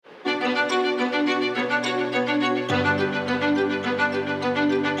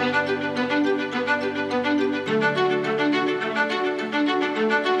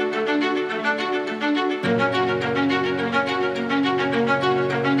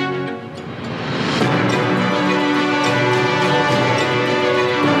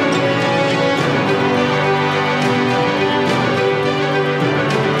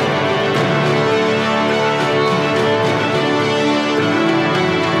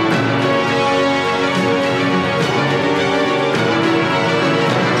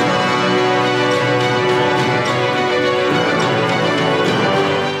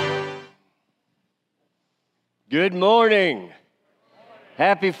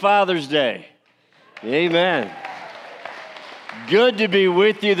Happy Father's Day. Amen. Good to be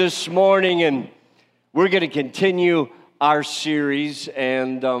with you this morning, and we're going to continue our series.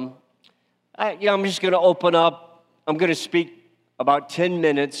 And I'm just going to open up. I'm going to speak about 10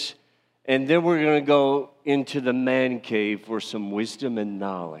 minutes, and then we're going to go into the man cave for some wisdom and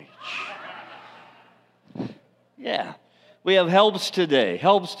knowledge. Yeah, we have helps today.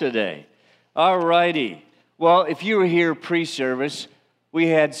 All righty. Well, if you were here pre-service, we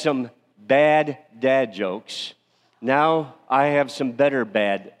had some bad dad jokes. Now I have some better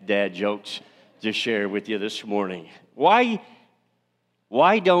bad dad jokes to share with you this morning. Why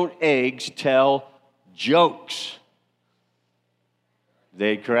don't eggs tell jokes?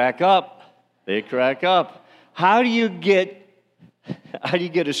 They crack up. How do you get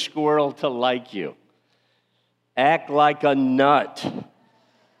a squirrel to like you? Act like a nut.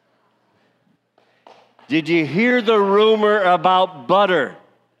 Did you hear the rumor about butter?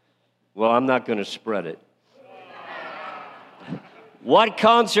 Well, I'm not going to spread it. What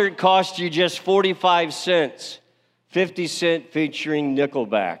concert cost you just 45 cents? 50 Cent featuring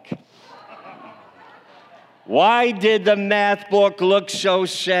Nickelback. Why did the math book look so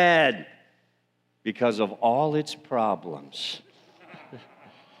sad? Because of all its problems.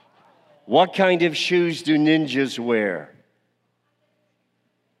 What kind of shoes do ninjas wear?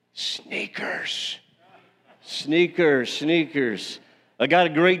 Sneakers. I got a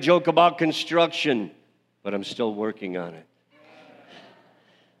great joke about construction, but I'm still working on it.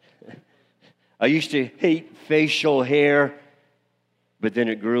 I used to hate facial hair, but then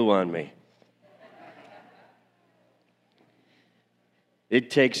it grew on me. It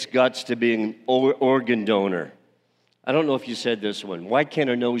takes guts to be an organ donor. I don't know if you said this one. Why can't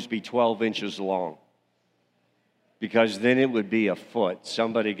a nose be 12 inches long? Because then it would be a foot.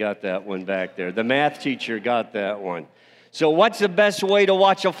 Somebody got that one back there. The math teacher got that one. So what's the best way to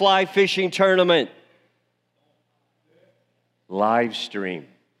watch a fly fishing tournament? Live stream.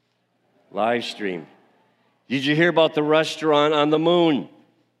 Did you hear about the restaurant on the moon?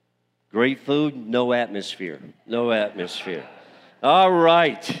 Great food, no atmosphere. All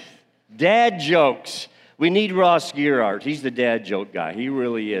right. Dad jokes. We need Ross Gearhart. He's the dad joke guy. He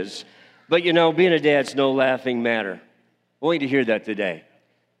really is. But being a dad's no laughing matter. I want you to hear that today.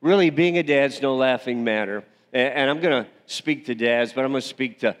 Really, being a dad's no laughing matter. And I'm going to speak to dads, but I'm going to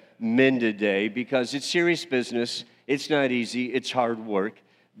speak to men today because it's serious business. It's not easy. It's hard work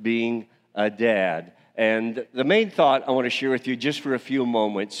being a dad. And the main thought I want to share with you just for a few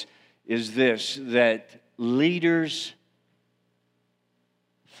moments is this, that fathers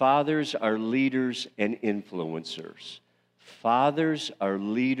are leaders and influencers.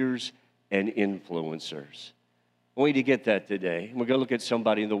 I want you to get that today. We're going to look at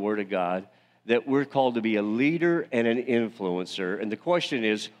somebody in the Word of God that we're called to be a leader and an influencer. And the question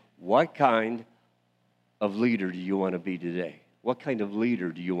is, what kind of leader do you want to be today?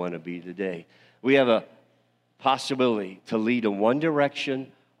 We have a possibility to lead in one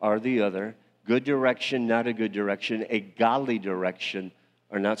direction or the other. Good direction, not a good direction. A godly direction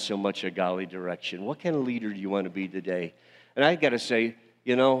or not so much a godly direction. What kind of leader do you want to be today? And I got to say,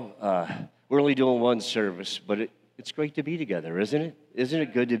 we're only doing one service, but it's great to be together, isn't it? Isn't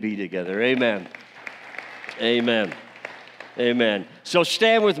it good to be together? Amen. So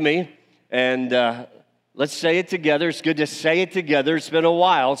stand with me, and let's say it together. It's good to say it together. It's been a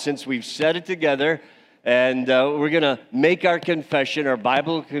while since we've said it together, and we're going to make our confession, our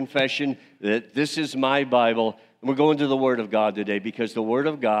Bible confession, that this is my Bible. And we're going to the Word of God today because the Word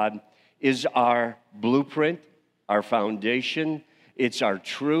of God is our blueprint, our foundation. It's our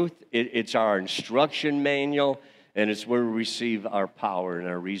truth. It's our instruction manual, and it's where we receive our power and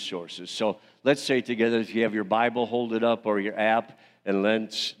our resources. So let's say it together. If you have your Bible, hold it up, or your app, and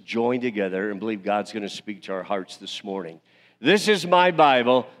let's join together and believe God's going to speak to our hearts this morning. This is my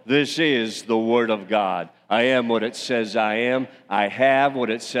Bible. This is the Word of God. I am what it says I am. I have what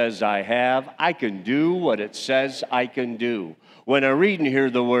it says I have. I can do what it says I can do. When I read and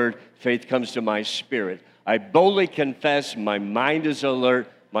hear the Word, faith comes to my spirit. I boldly confess, my mind is alert,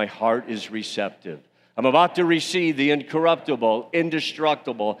 my heart is receptive. I'm about to receive the incorruptible,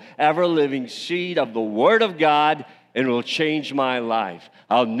 indestructible, ever-living seed of the Word of God, and it will change my life.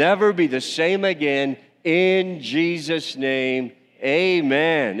 I'll never be the same again. In Jesus' name,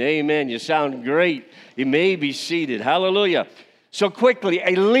 amen. You sound great. You may be seated. Hallelujah. So quickly,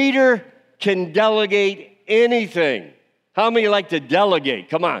 a leader can delegate anything. How many like to delegate?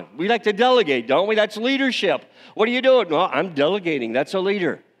 Come on. We like to delegate, don't we? That's leadership. What are you doing? Well, I'm delegating. That's a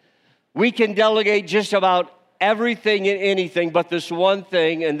leader. We can delegate just about everything and anything but this one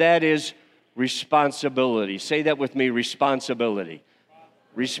thing, and that is responsibility. Say that with me, responsibility.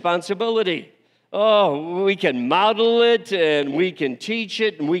 Responsibility. Oh, we can model it and we can teach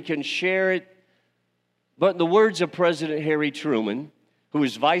it and we can share it. But in the words of President Harry Truman, who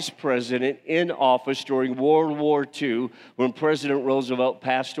was vice president in office during World War II, when President Roosevelt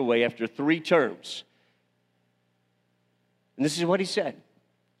passed away after 3 terms. And this is what he said.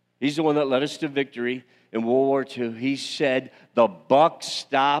 He's the one that led us to victory in World War II. He said, the buck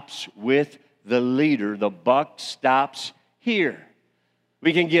stops with the leader. The buck stops here.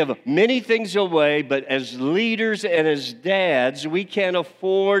 We can give many things away, but as leaders and as dads, we can't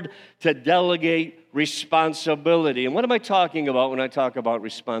afford to delegate responsibility. And what am I talking about when I talk about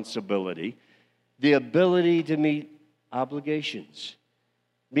responsibility? The ability to meet obligations,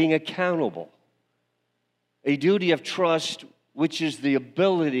 being accountable, a duty of trust, which is the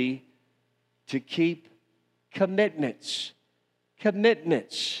ability to keep commitments.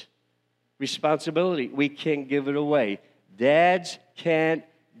 Commitments. Responsibility. We can't give it away. Dads can't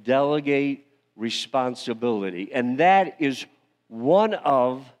delegate responsibility. And that is one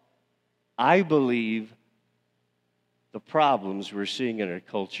of, I believe, the problems we're seeing in our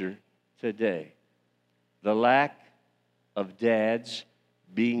culture today. The lack of dads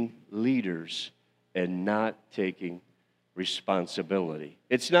being leaders and not taking responsibility.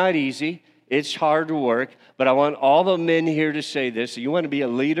 It's not easy. It's hard work, but I want all the men here to say this. You want to be a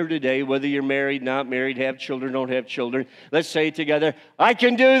leader today, whether you're married, not married, have children, don't have children. Let's say it together. I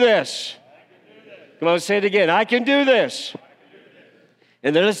can do this. Come on, say it again. I can do this.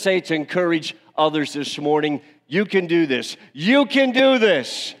 And then let's say it to encourage others this morning. You can do this. You can do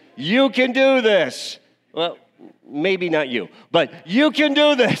this. You can do this. Well, maybe not you, but you can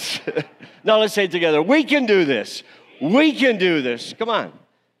do this. Now let's say it together. We can do this. We can do this. Come on.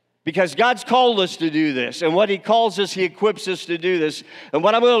 Because God's called us to do this. And what He calls us, He equips us to do this. And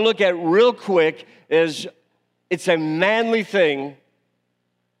what I'm going to look at real quick is it's a manly thing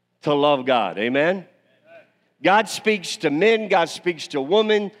to love God. Amen? God speaks to men. God speaks to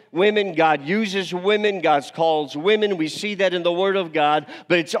women. God uses women. God calls women. We see that in the Word of God.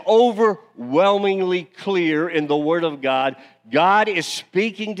 But it's overwhelmingly clear in the Word of God. God is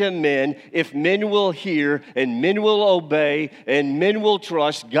speaking to men. If men will hear and men will obey and men will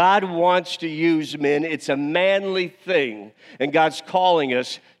trust, God wants to use men. It's a manly thing. And God's calling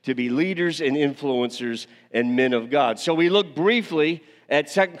us to be leaders and influencers and men of God. So we look briefly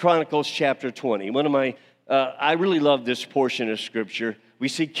at 2 Chronicles chapter 20. I really love this portion of Scripture. We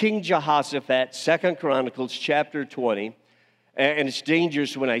see King Jehoshaphat, 2 Chronicles chapter 20. And it's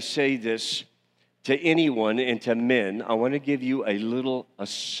dangerous when I say this to anyone and to men. I want to give you a little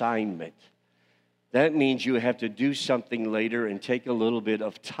assignment. That means you have to do something later and take a little bit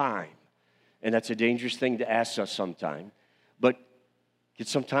of time. And that's a dangerous thing to ask us sometime. But get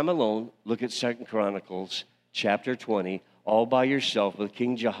some time alone. Look at 2 Chronicles chapter 20, all by yourself with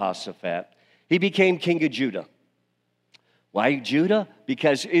King Jehoshaphat. He became king of Judah. Why Judah?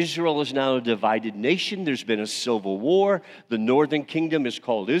 Because Israel is now a divided nation. There's been a civil war. The northern kingdom is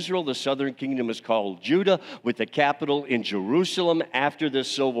called Israel. The southern kingdom is called Judah, with the capital in Jerusalem after the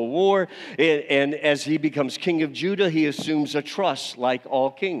civil war. And as he becomes king of Judah, he assumes a trust like all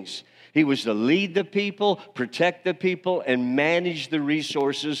kings. He was to lead the people, protect the people, and manage the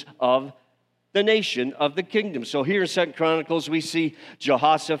resources of the nation of the kingdom. So here in 2 Chronicles, we see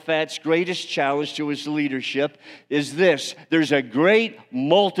Jehoshaphat's greatest challenge to his leadership is this. There's a great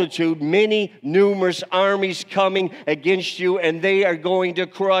multitude, many numerous armies coming against you, and they are going to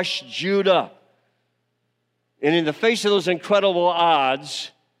crush Judah. And in the face of those incredible odds,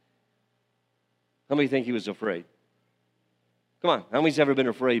 how many think he was afraid? Come on, how many's ever been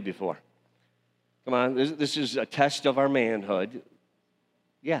afraid before? Come on, this is a test of our manhood.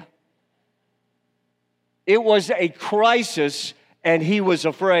 Yeah. It was a crisis, and he was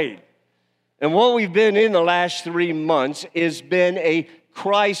afraid. And what we've been in the last 3 months has been a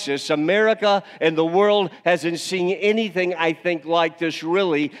crisis. America and the world hasn't seen anything, I think, like this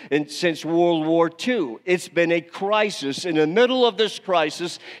really since World War II. It's been a crisis. In the middle of this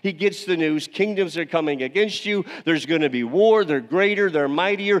crisis, he gets the news, kingdoms are coming against you. There's going to be war. They're greater. They're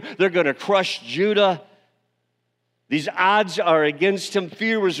mightier. They're going to crush Judah. These odds are against him.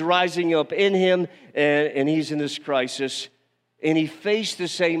 Fear was rising up in him, and he's in this crisis. And he faced the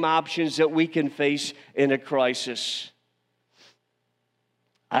same options that we can face in a crisis.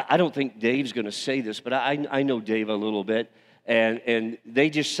 I don't think Dave's going to say this, but I know Dave a little bit. And they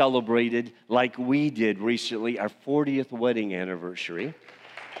just celebrated, like we did recently, our 40th wedding anniversary.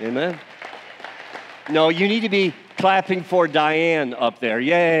 Amen? No, you need to be clapping for Diane up there.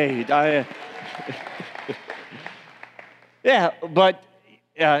 Yay, Diane. Yeah, but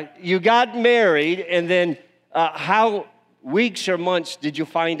you got married, and then how weeks or months did you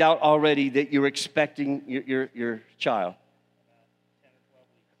find out already that you're expecting your child?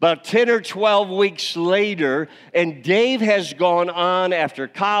 About 10 or 12 weeks later, and Dave has gone on after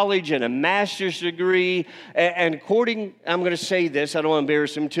college and a master's degree, and according, I'm going to say this, I don't want to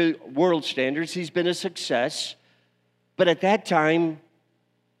embarrass him, to world standards, he's been a success. But at that time,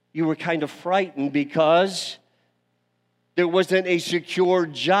 you were kind of frightened because there wasn't a secure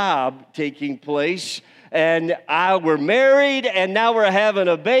job taking place, and we're married, and now we're having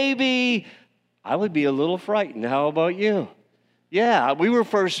a baby. I would be a little frightened. How about you? Yeah, we were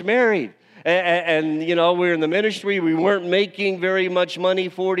first married. And you know, we're in the ministry. We weren't making very much money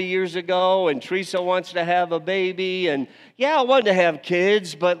 40 years ago, and Teresa wants to have a baby. And yeah, I wanted to have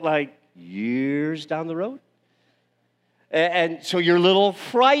kids, but like years down the road. And so you're a little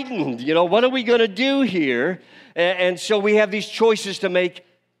frightened. You know, what are we going to do here? And so we have these choices to make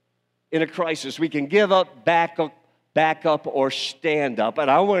in a crisis. We can give up, back up, or stand up. And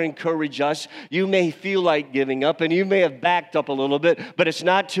I want to encourage us. You may feel like giving up, and you may have backed up a little bit, but it's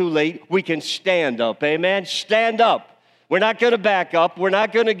not too late. We can stand up. Amen? Stand up. We're not going to back up. We're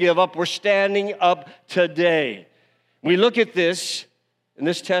not going to give up. We're standing up today. We look at this, in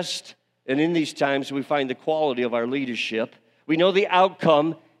this test, and in these times, we find the quality of our leadership. We know the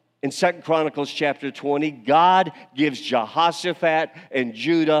outcome in 2 Chronicles chapter 20. God gives Jehoshaphat and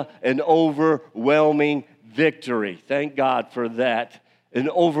Judah an overwhelming victory. Thank God for that. An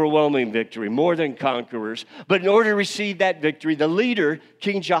overwhelming victory, more than conquerors. But in order to receive that victory, the leader,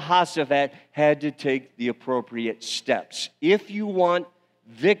 King Jehoshaphat, had to take the appropriate steps. If you want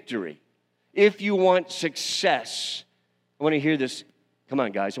victory, if you want success, I want to hear this. Come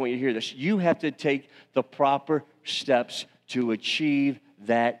on, guys, I want you to hear this. You have to take the proper steps to achieve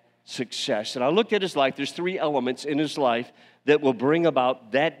that success. And I looked at his life. There's 3 elements in his life that will bring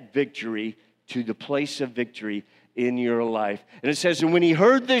about that victory to the place of victory in your life. And it says, and when he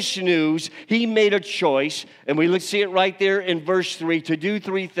heard this news, he made a choice, and we see it right there in verse 3, to do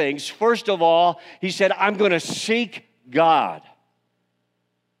 3 things. First of all, he said, I'm going to seek God.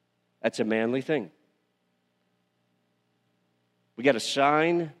 That's a manly thing. We got a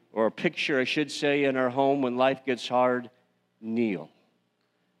sign, or a picture, I should say, in our home when life gets hard, kneel.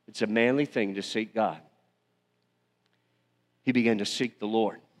 It's a manly thing to seek God. He began to seek the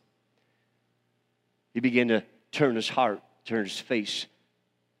Lord. He began to turn his heart, turn his face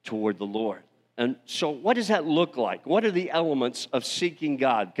toward the Lord. And so what does that look like? What are the elements of seeking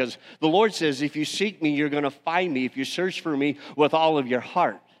God? Because the Lord says, if you seek me, you're going to find me if you search for me with all of your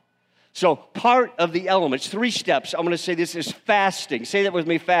heart. So part of the elements, 3 steps, I'm going to say this is fasting. Say that with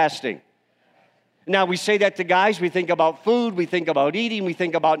me, fasting. Now, we say that to guys. We think about food. We think about eating. We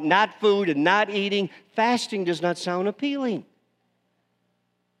think about not food and not eating. Fasting does not sound appealing.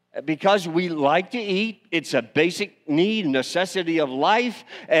 Because we like to eat, it's a basic need, necessity of life,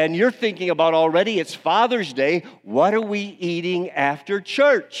 and you're thinking about already, it's Father's Day, what are we eating after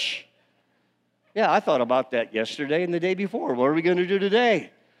church? Yeah, I thought about that yesterday and the day before. What are we going to do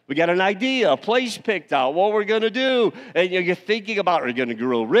today? We got an idea, a place picked out, what we're going to do. And you're thinking about, are you going to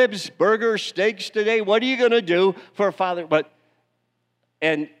grill ribs, burgers, steaks today? What are you going to do for Father?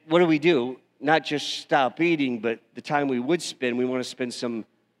 And what do? Not just stop eating, but the time we would spend, we want to spend some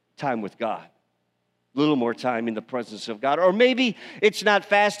time with God. A little more time in the presence of God. Or maybe it's not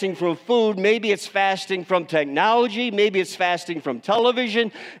fasting from food. Maybe it's fasting from technology. Maybe it's fasting from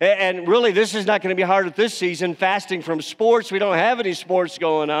television. And really, this is not going to be hard at this season, fasting from sports. We don't have any sports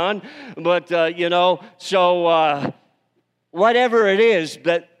going on. But, whatever it is,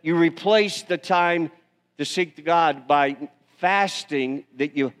 that you replace the time to seek God by fasting,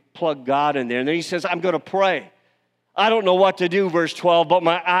 that you plug God in there. And then he says, I'm going to pray. I don't know what to do, verse 12, but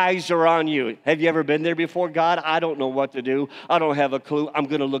my eyes are on you. Have you ever been there before? God, I don't know what to do. I don't have a clue. I'm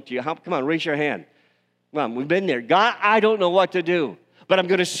going to look to you. Come on, raise your hand. Come on, we've been there. God, I don't know what to do, but I'm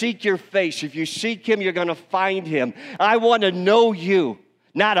going to seek your face. If you seek him, you're going to find him. I want to know you.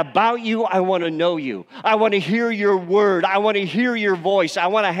 Not about you, I want to know you. I want to hear your word. I want to hear your voice. I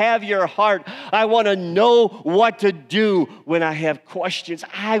want to have your heart. I want to know what to do when I have questions.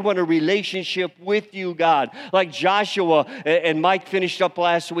 I want a relationship with you, God. Like Joshua and Mike finished up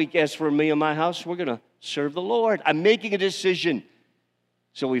last week. As for me and my house, we're going to serve the Lord. I'm making a decision.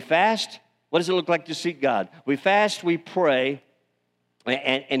 So we fast. What does it look like to seek God? We fast, we pray,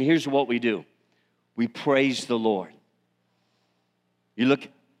 and here's what we do. We praise the Lord. You look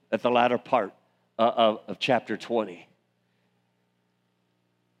at the latter part of chapter 20.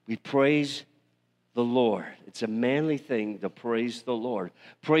 We praise the Lord. It's a manly thing to praise the Lord.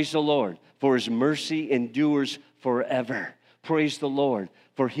 Praise the Lord, for his mercy endures forever. Praise the Lord,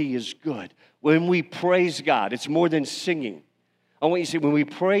 for he is good. When we praise God, it's more than singing. I want you to see, when we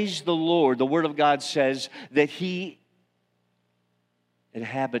praise the Lord, the Word of God says that he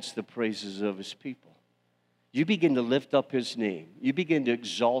inhabits the praises of his people. You begin to lift up his name. You begin to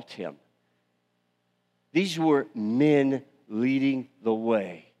exalt him. These were men leading the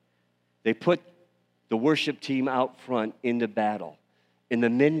way. They put the worship team out front into battle. And the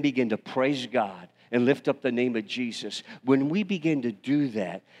men begin to praise God and lift up the name of Jesus. When we begin to do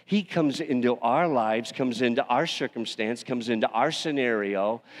that, he comes into our lives, comes into our circumstance, comes into our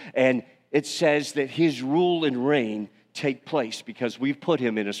scenario, and it says that his rule and reign take place because we've put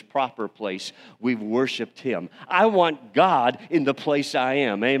him in his proper place. We've worshiped him. I want God in the place I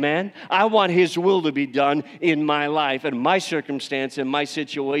am. Amen? I want his will to be done in my life and my circumstance and my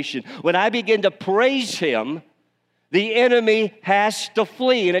situation. When I begin to praise him, the enemy has to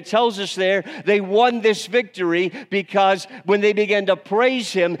flee. And it tells us there they won this victory because when they began to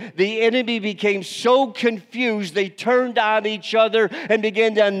praise him, the enemy became so confused they turned on each other and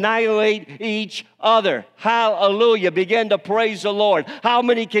began to annihilate each other. Hallelujah. Began to praise the Lord. How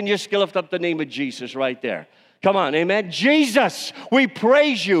many can just lift up the name of Jesus right there? Come on, amen. Jesus, we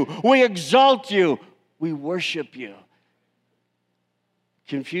praise you. We exalt you. We worship you.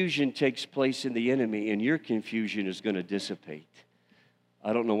 Confusion takes place in the enemy, and your confusion is going to dissipate.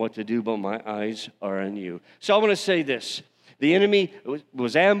 I don't know what to do, but my eyes are on you. So I want to say this. The enemy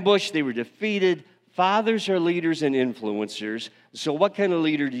was ambushed. They were defeated. Fathers are leaders and influencers. So what kind of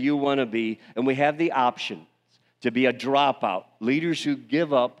leader do you want to be? And we have the option to be a dropout. Leaders who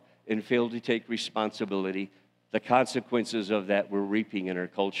give up and fail to take responsibility. The consequences of that we're reaping in our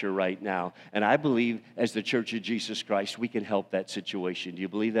culture right now. And I believe as the Church of Jesus Christ, we can help that situation. Do you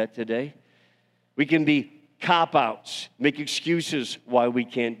believe that today? We can be cop-outs, make excuses why we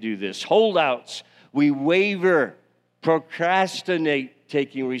can't do this. Holdouts, we waver, procrastinate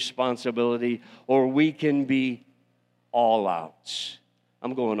taking responsibility, or we can be all-outs.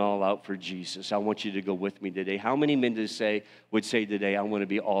 I'm going all out for Jesus. I want you to go with me today. How many men would say today, I want to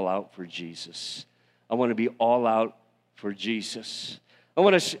be all out for Jesus? I want to be all out for Jesus. I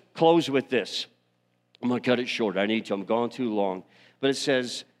want to close with this. I'm going to cut it short. I need to. I'm going too long. But it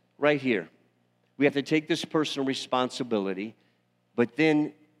says right here, we have to take this personal responsibility, but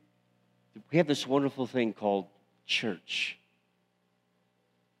then we have this wonderful thing called church,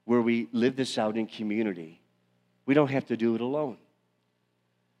 where we live this out in community. We don't have to do it alone.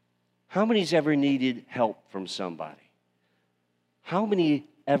 How many's ever needed help from somebody? How many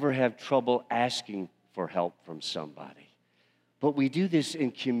ever have trouble asking for help from somebody? But we do this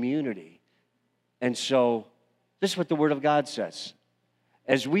in community. And so this is what the Word of God says.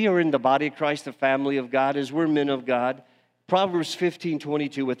 As we are in the body of Christ, the family of God, as we're men of God, Proverbs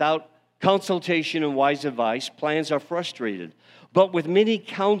 15:22, without consultation and wise advice, plans are frustrated. But with many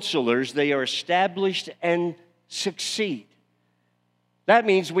counselors, they are established and succeed. That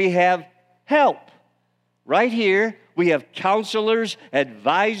means we have help. Right here, we have counselors,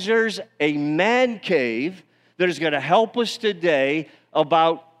 advisors, a man cave that is going to help us today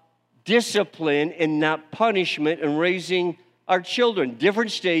about discipline and not punishment and raising our children.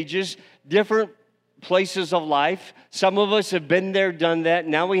 Different stages, different places of life. Some of us have been there, done that.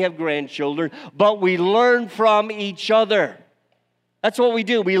 Now we have grandchildren, but we learn from each other. That's what we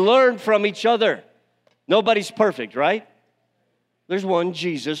do. We learn from each other. Nobody's perfect, right? There's one,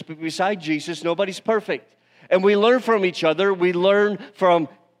 Jesus, but beside Jesus, nobody's perfect. And we learn from each other. We learn from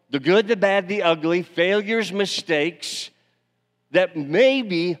the good, the bad, the ugly, failures, mistakes, that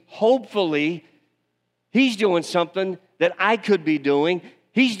maybe, hopefully, he's doing something that I could be doing.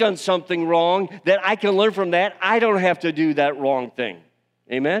 He's done something wrong that I can learn from that. I don't have to do that wrong thing.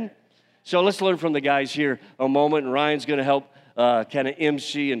 Amen? So let's learn from the guys here a moment. And Ryan's going to help kind of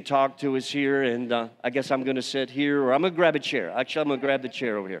MC and talk to us here. And I guess I'm going to sit here, or I'm going to grab a chair. Actually, I'm going to grab the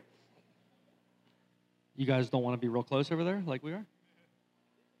chair over here. You guys don't want to be real close over there like we are?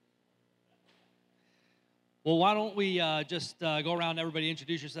 Well, why don't we just go around, everybody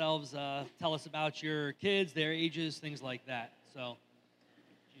introduce yourselves, tell us about your kids, their ages, things like that. So,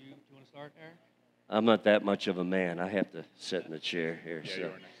 do you want to start, Eric? I'm not that much of a man. I have to sit in the chair here. Yeah, so. you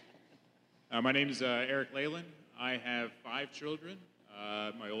are next. My name's Eric Leyland. I have 5 children.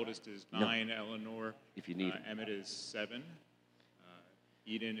 My oldest is 9, Eleanor. If you need Emmett is 7.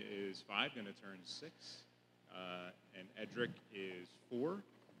 Eden is 5, going to turn 6. And Edric is 4.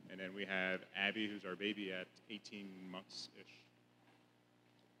 And then we have Abby, who's our baby at 18 months-ish.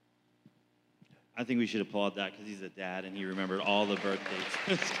 I think we should applaud that because he's a dad and he remembered all the birth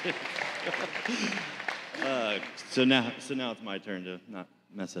dates. So now it's my turn to not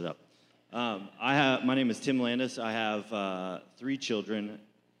mess it up. My name is Tim Landis. I have 3 children,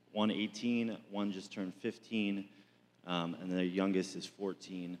 one 18, one just turned 15, and the youngest is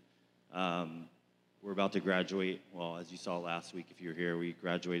 14. We're about to graduate. Well, as you saw last week, if you were here, we're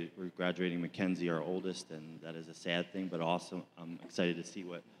graduating Mackenzie, our oldest, and that is a sad thing, but also I'm excited to see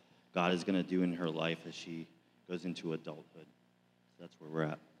what God is going to do in her life as she goes into adulthood. So that's where we're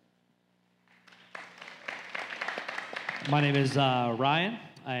at. My name is Ryan,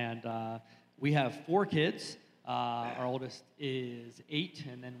 and we have 4 kids. Our oldest is 8,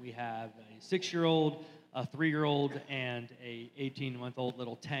 and then we have a 6-year-old, a 3-year-old, and a 18-month-old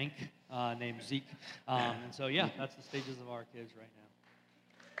little tank named Zeke. And so, yeah, that's the stages of our kids right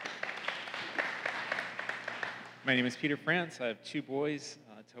now. My name is Peter France. I have 2 boys.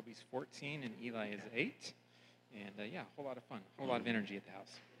 Toby's 14 and Eli is 8. And yeah, a whole lot of fun, a whole lot of energy at the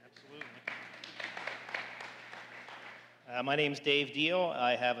house. Absolutely. My name's Dave Deal.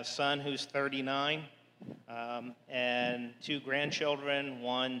 I have a son who's 39 and 2 grandchildren,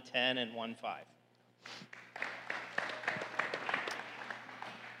 one 10 and one 5.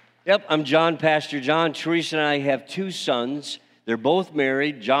 Yep, I'm John, Pastor John. Teresa and I have 2 sons. They're both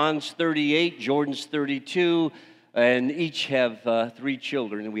married. John's 38, Jordan's 32, and each have 3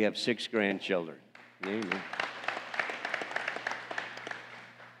 children, and we have 6 grandchildren. Amen.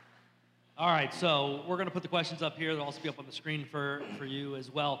 All right, so we're going to put the questions up here. They'll also be up on the screen for you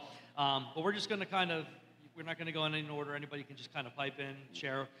as well. But we're just going to we're not going to go in any order. Anybody can just kind of pipe in,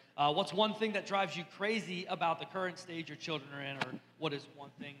 share. What's one thing that drives you crazy about the current stage your children are in, or what is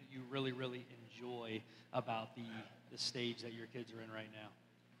one thing you really, really enjoy about the stage that your kids are in right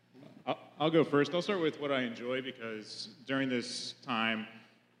now? I'll go first. I'll start with what I enjoy because during this time,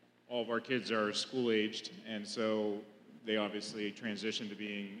 all of our kids are school-aged, and so they obviously transition to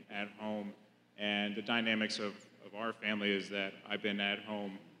being at home. And the dynamics of our family is that I've been at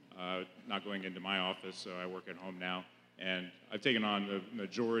home, not going into my office, so I work at home now. And I've taken on the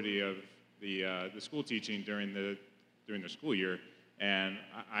majority of the school teaching during the school year, and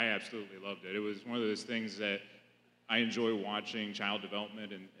I absolutely loved it. It was one of those things that I enjoy watching child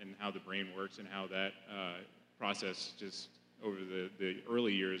development and how the brain works and how that process just over the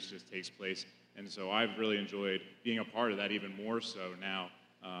early years just takes place. And so I've really enjoyed being a part of that even more so now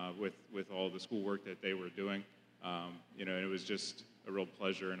with all the schoolwork that they were doing. And it was just a real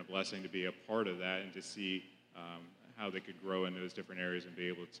pleasure and a blessing to be a part of that and to see how they could grow in those different areas and be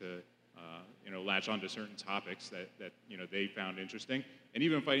able to latch onto certain topics that they found interesting. And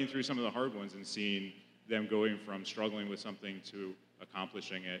even fighting through some of the hard ones and seeing them going from struggling with something to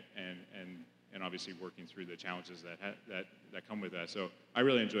accomplishing it and obviously working through the challenges that come with that. So I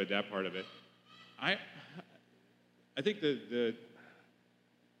really enjoyed that part of it. I think the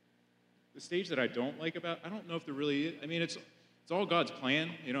stage that I don't like about, I don't know if there really is, I mean, it's all God's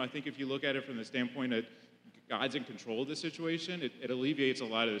plan. I think if you look at it from the standpoint that God's in control of the situation, it alleviates a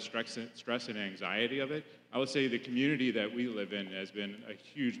lot of the stress and anxiety of it. I would say the community that we live in has been a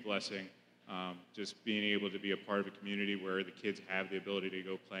huge blessing. Just being able to be a part of a community where the kids have the ability to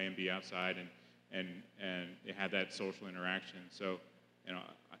go play and be outside and have that social interaction. So,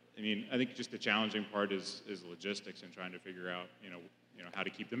 I think just the challenging part is logistics and trying to figure out, how to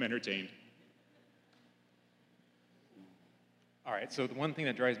keep them entertained. All right, so the one thing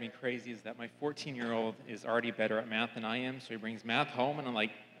that drives me crazy is that my 14-year-old is already better at math than I am, so he brings math home, and I'm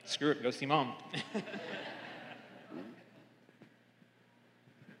like, screw it, go see mom.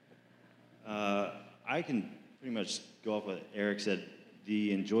 I can pretty much go off what Eric said.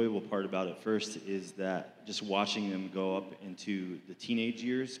 The enjoyable part about it first is that just watching them go up into the teenage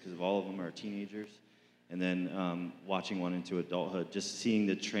years, because all of them are teenagers, and then watching one into adulthood, just seeing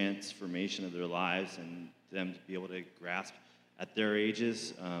the transformation of their lives and them to be able to grasp at their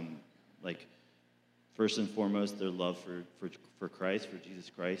ages, like first and foremost, their love for Christ, for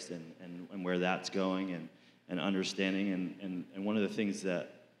Jesus Christ, and where that's going, and understanding. And one of the things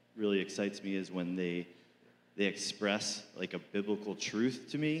that really excites me is when they express like a biblical truth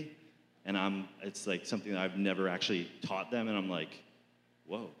to me, and it's like something that I've never actually taught them, and I'm like,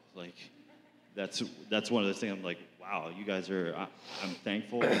 whoa, like that's one of those things. I'm like, wow, you guys are. I'm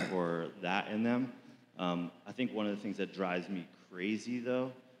thankful for that in them. I think one of the things that drives me crazy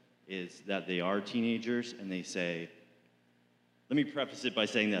though is that they are teenagers and they say. Let me preface it by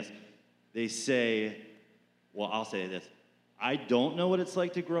saying this. They say, well, I'll say this. I don't know what it's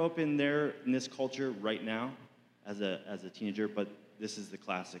like to grow up in this culture right now as a teenager, but this is the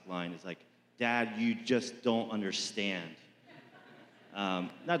classic line. It's like, Dad, you just don't understand.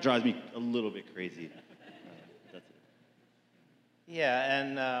 That drives me a little bit crazy. That's it. Yeah,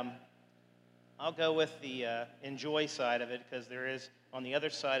 and I'll go with the enjoy side of it because there is on the other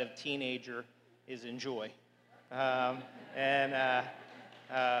side of teenager is enjoy. Um, and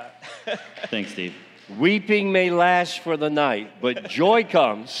Thanks, Steve. Weeping may last for the night, but joy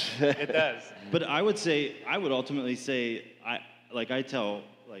comes. it does. But I would ultimately say, I tell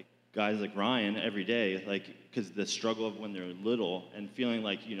like guys like Ryan every day, like, because the struggle of when they're little and feeling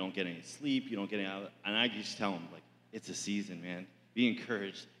like you don't get any sleep, you don't get any out, and I just tell them like, it's a season, man. Be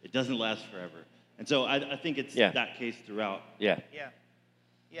encouraged. It doesn't last forever. And so I think it's that case throughout. Yeah.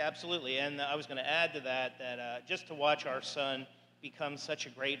 Yeah, absolutely. And I was going to add to that just to watch our son become such a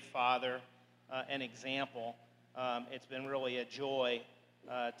great father and example, it's been really a joy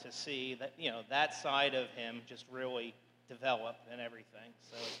to see that, that side of him just really develop and everything.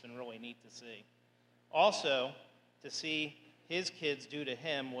 So it's been really neat to see. Also, to see his kids do to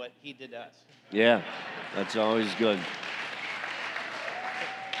him what he did to us. Yeah, that's always good.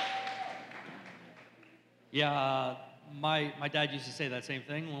 Yeah, my dad used to say that same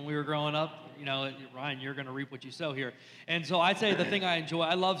thing when we were growing up. Ryan, you're going to reap what you sow here. And so I'd say the thing I enjoy,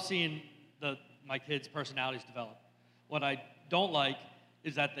 I love seeing my kids' personalities develop. What I don't like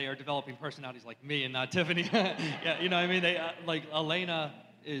is that they are developing personalities like me and not Tiffany. Yeah, you know what I mean? They like Elena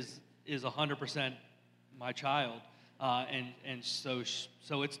is 100% my child, and so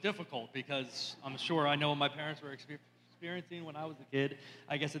it's difficult because I'm sure I know what my parents were experiencing when I was a kid,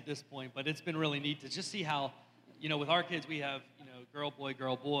 I guess at this point. But it's been really neat to just see how, with our kids we have girl,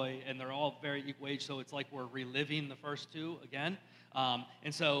 boy, and they're all very equal age. So it's like we're reliving the first two again.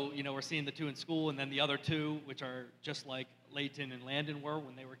 And so, we're seeing the two in school, and then the other two, which are just like Layton and Landon were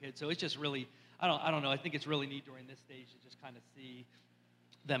when they were kids. So it's just really, I don't know. I think it's really neat during this stage to just kind of see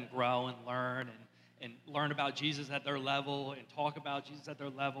them grow and learn about Jesus at their level and talk about Jesus at their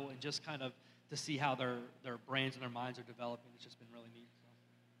level, and just kind of to see how their brains and their minds are developing. It's just been really neat. So.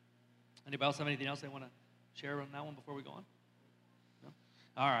 Anybody else have anything else they want to share on that one before we go on? No?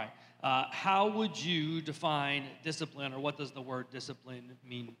 All right. How would you define discipline, or what does the word discipline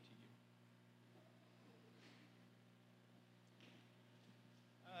mean to you?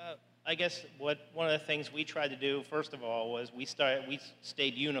 I guess one of the things we tried to do, first of all, was we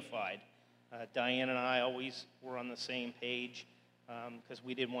stayed unified. Diane and I always were on the same page because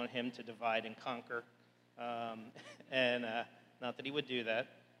we didn't want him to divide and conquer, and not that he would do that.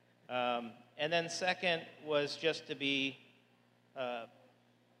 And then second was just to be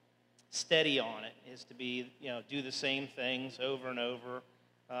steady on it, is to be, do the same things over and over,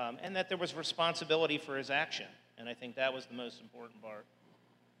 and that there was responsibility for his action. And I think that was the most important part.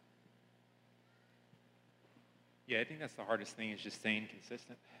 Yeah, I think that's the hardest thing, is just staying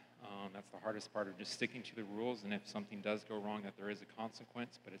consistent. That's the hardest part of just sticking to the rules, and if something does go wrong, that there is a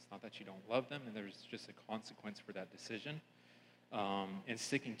consequence, but it's not that you don't love them, and there's just a consequence for that decision. And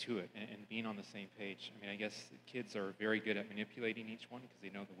sticking to it and being on the same page. I mean, I guess kids are very good at manipulating each one because they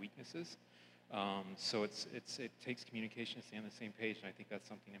know the weaknesses. So it takes communication to stay on the same page, and I think that's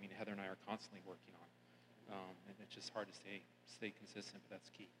something, Heather and I are constantly working on. And it's just hard to stay consistent, but that's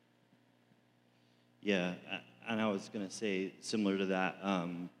key. Yeah, and I was going to say similar to that,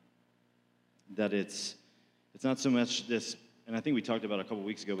 that it's not so much this, and I think we talked about it a couple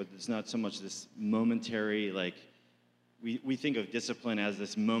weeks ago, but it's not so much this momentary, like, we think of discipline as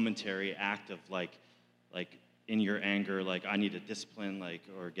this momentary act of like in your anger, like I need to discipline, like,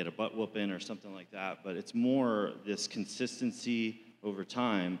 or get a butt whooping or something like that. But it's more this consistency over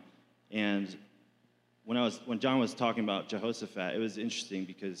time. And when John was talking about Jehoshaphat, it was interesting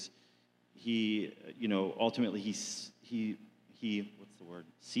because he, ultimately he what's the word?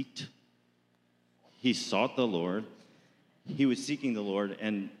 He sought the Lord. He was seeking the Lord,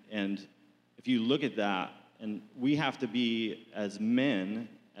 and if you look at that. And we have to be, as men,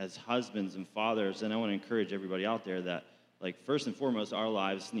 as husbands and fathers, and I want to encourage everybody out there that, like, first and foremost, our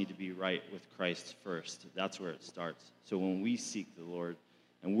lives need to be right with Christ first. That's where it starts. So when we seek the Lord,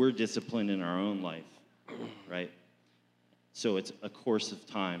 and we're disciplined in our own life, right? So it's a course of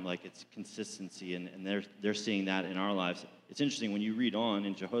time, like it's consistency, and they're seeing that in our lives. It's interesting, when you read on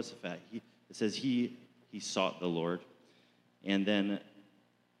in Jehoshaphat, it says he sought the Lord. And then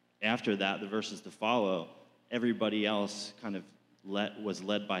after that, the verses to follow, everybody else kind of was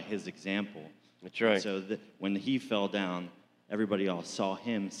led by his example. That's right. And so when he fell down, everybody else saw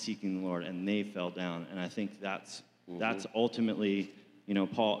him seeking the Lord, and they fell down. And I think that's ultimately, the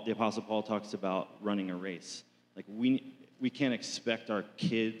Apostle Paul talks about running a race. Like we can't expect our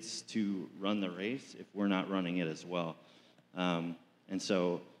kids to run the race if we're not running it as well. And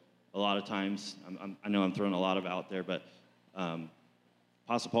so a lot of times, I know I'm throwing a lot of out there, but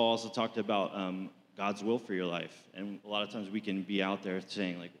Apostle Paul also talked about God's will for your life. And a lot of times we can be out there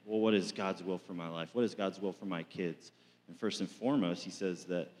saying, like, well, what is God's will for my life? What is God's will for my kids? And first and foremost, he says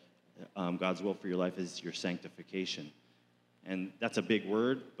that God's will for your life is your sanctification. And that's a big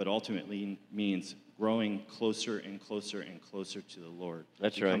word, but ultimately means growing closer and closer and closer to the Lord.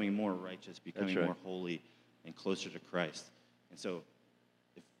 That's right. Becoming more righteous, becoming right. more holy, and closer to Christ. And so,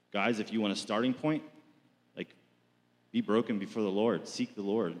 if you want a starting point, like, be broken before the Lord. Seek the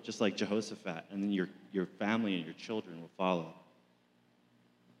Lord, just like Jehoshaphat. And then your family and your children will follow.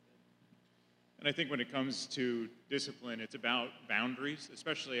 And I think when it comes to discipline, it's about boundaries,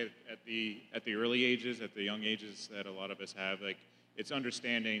 especially at the early ages, at the young ages that a lot of us have. Like, it's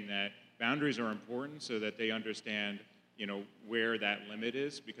understanding that boundaries are important so that they understand, where that limit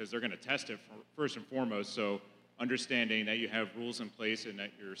is, because they're going to test it first and foremost. So understanding that you have rules in place and that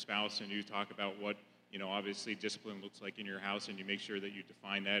your spouse and you talk about what, obviously discipline looks like in your house, and you make sure that you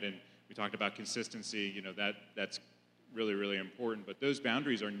define that. And we talked about consistency, that's really, really important. But those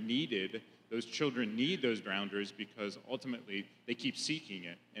boundaries are needed. Those children need those boundaries because ultimately they keep seeking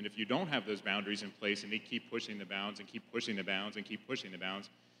it. And if you don't have those boundaries in place and they keep pushing the bounds and keep pushing the bounds and keep pushing the bounds,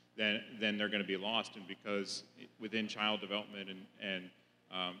 then they're going to be lost. And because within child development and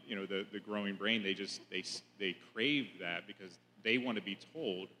the growing brain, they crave that because they want to be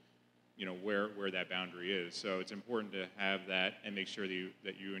told, where that boundary is. So it's important to have that and make sure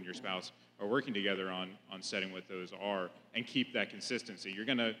that you and your spouse are working together on setting what those are and keep that consistency. There's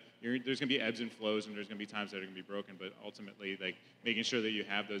going to be ebbs and flows, and there's going to be times that are going to be broken, but ultimately, like, making sure that you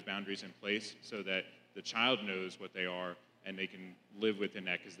have those boundaries in place so that the child knows what they are and they can live within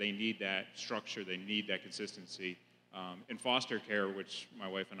that, because they need that structure, they need that consistency. In foster care, which my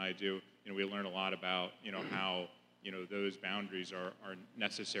wife and I do, we learn a lot about, how those boundaries are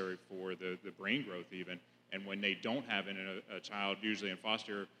necessary for the brain growth even. And when they don't have it, a child usually in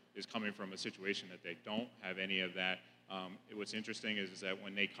foster is coming from a situation that they don't have any of that. What's interesting is that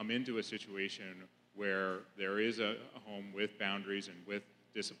when they come into a situation where there is a home with boundaries and with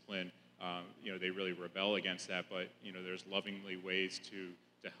discipline, they really rebel against that. But there's lovingly ways to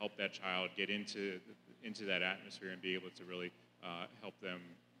help that child get into that atmosphere and be able to really help them,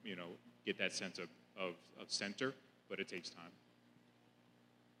 get that sense of center. But it takes time.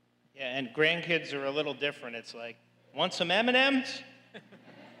 Yeah, and grandkids are a little different. It's like, want some M&Ms?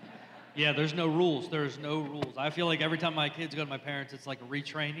 Yeah, there's no rules. There's no rules. I feel like every time my kids go to my parents, it's like a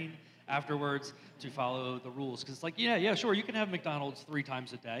retraining afterwards to follow the rules. Because it's like, yeah, sure, you can have McDonald's 3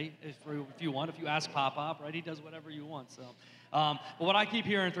 times a day if you want. If you ask Pop, right, he does whatever you want. So, but what I keep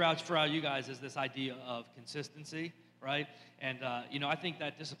hearing throughout you guys is this idea of consistency, right? And I think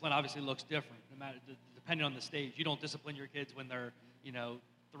that discipline obviously looks different, no matter depending on the stage. You don't discipline your kids when they're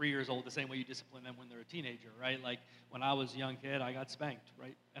 3 years old the same way you discipline them when they're a teenager, right? Like, when I was a young kid, I got spanked,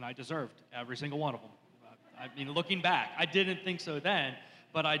 right? And I deserved every single one of them. I mean, looking back, I didn't think so then,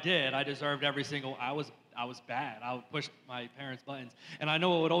 but I did. I deserved every single. I was bad. I would push my parents' buttons. And I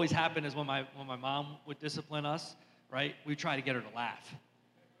know what would always happen is when my mom would discipline us, right? We'd try to get her to laugh.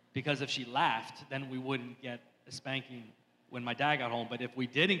 Because if she laughed, then we wouldn't get a spanking when my dad got home. But if we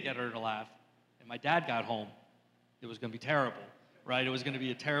didn't get her to laugh and my dad got home, it was going to be terrible. Right? It was going to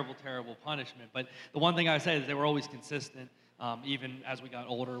be a terrible, terrible punishment. But the one thing I say is they were always consistent. Even as we got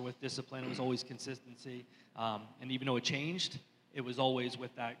older with discipline, it was always consistency. And even though it changed, it was always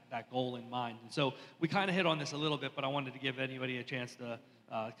with that goal in mind. And so we kind of hit on this a little bit, but I wanted to give anybody a chance to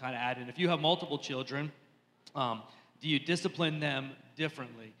kind of add in. If you have multiple children, do you discipline them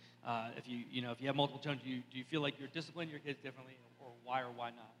differently? If you have multiple children, do you feel like you're disciplining your kids differently, or why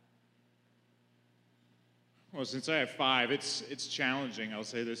not? Well, since I have 5, it's challenging. I'll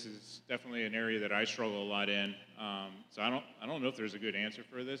say this is definitely an area that I struggle a lot in. So I don't know if there's a good answer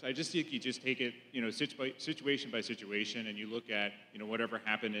for this. I just think you just take it, situation by situation, and you look at, whatever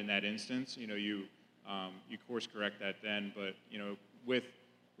happened in that instance. You course correct that then. But with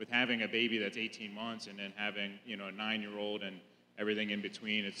having a baby that's 18 months and then having a 9-year-old and everything in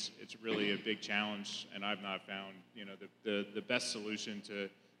between, it's really a big challenge, and I've not found the best solution to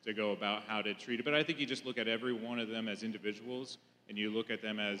go about how to treat it. But I think you just look at every one of them as individuals, and you look at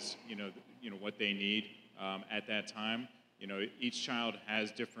them as what they need at that time. Each child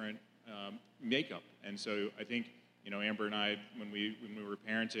has different makeup, and so I think Amber and I, when we were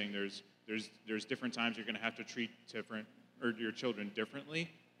parenting, there's different times you're going to have to treat your children differently.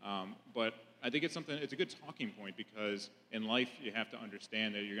 But I think it's a good talking point, because in life you have to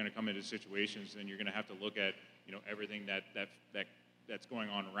understand that you're going to come into situations and you're going to have to look at everything that's going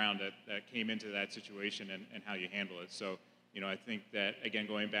on around that came into that situation and how you handle it. So, I think that, again,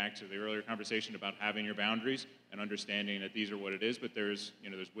 going back to the earlier conversation about having your boundaries and understanding that these are what it is, but there's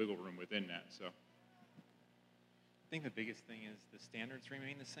wiggle room within that. So, I think the biggest thing is the standards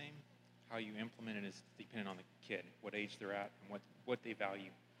remain the same. how you implement it is dependent on the kid, what age they're at, and what they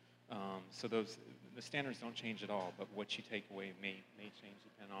value. So the standards don't change at all, but what you take away may change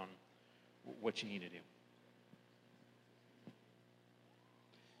depending on what you need to do.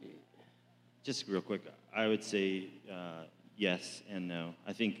 Just real quick, I would say yes and no.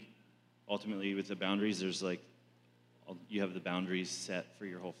 I think ultimately with the boundaries, there's like, you have the boundaries set for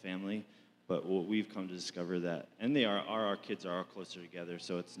your whole family, but what we've come to discover that, and our kids are all closer together,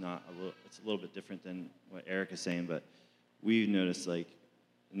 so it's a little bit different than what Eric is saying, but we've noticed, like,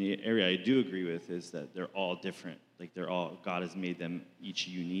 in the area I do agree with is that they're all different. Like, God has made them each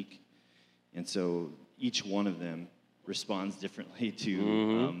unique, and so each one of them responds differently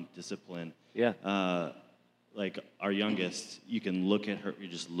to discipline. Yeah. Like our youngest, you can look at her, you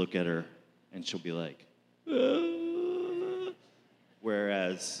just look at her, and she'll be like,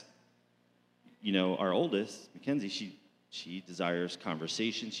 whereas, our oldest, Mackenzie, she desires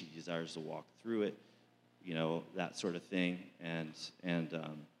conversation, she desires to walk through it, that sort of thing. And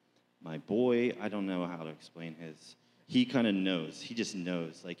my boy, I don't know how to explain he kind of knows. He just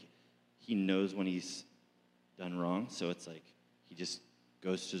knows. Like, he knows when he's done wrong, so it's like he just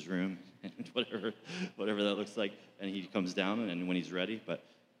goes to his room and whatever that looks like, and he comes down and when he's ready. But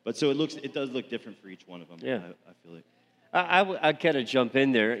so it does look different for each one of them. Yeah. I feel like. I kind of jump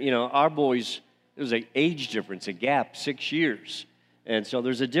in there. Our boys, there's an age difference, a gap, 6 years. And so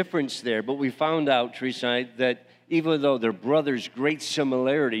there's a difference there. But we found out, Teresa and I, that even though they're brothers, great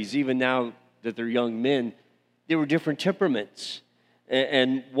similarities, even now that they're young men, they were different temperaments.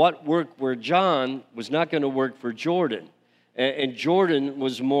 And what worked for John was not going to work for Jordan. And Jordan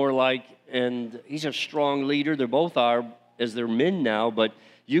was more like, and he's a strong leader. They both are, as they're men now. But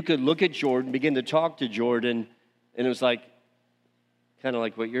you could look at Jordan, begin to talk to Jordan, and it was like, kind of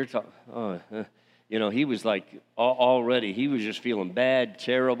like what you're talking. He was like already, he was just feeling bad,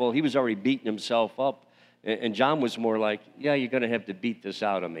 terrible. He was already beating himself up. And John was more like, yeah, you're going to have to beat this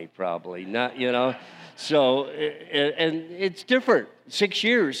out of me probably. Not, So, and it's different. 6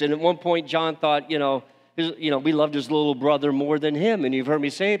 years. And at one point, John thought, we loved his little brother more than him. And you've heard me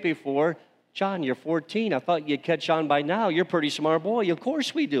say it before. John, you're 14. I thought you'd catch on by now. You're a pretty smart boy. Of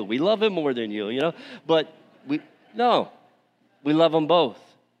course we do. We love him more than you, But we love them both.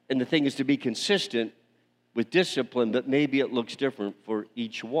 And the thing is to be consistent with discipline, but maybe it looks different for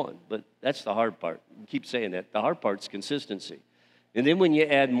each one. But that's the hard part. I keep saying that. The hard part's consistency. And then when you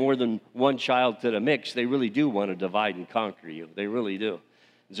add more than one child to the mix, they really do want to divide and conquer you. They really do.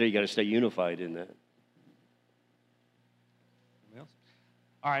 And so you got to stay unified in that.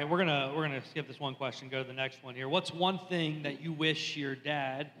 All right, we're gonna skip this one question, go to the next one here. What's one thing that you wish your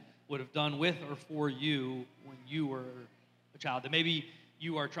dad would have done with or for you when you were a child that maybe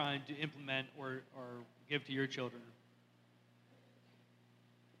you are trying to implement or give to your children?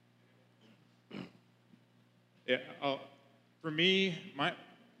 Yeah, for me,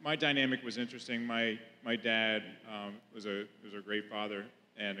 my dynamic was interesting. My dad was a great father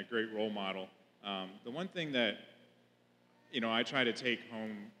and a great role model. The one thing that I try to take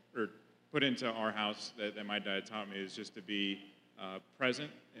home or put into our house that my dad taught me is just to be present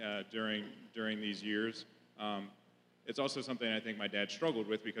during these years. It's also something I think my dad struggled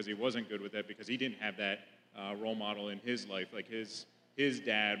with because he wasn't good with that because he didn't have that role model in his life. Like his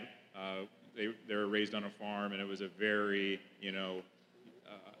dad, they were raised on a farm, and it was a very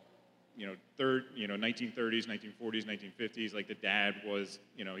 1930s, 1940s, 1950s. Like the dad was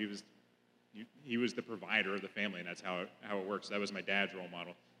he was the provider of the family, and that's how it works. That was my dad's role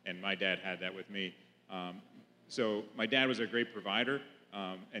model, and my dad had that with me. So my dad was a great provider,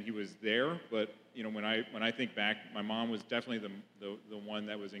 and he was there. But when I think back, my mom was definitely the one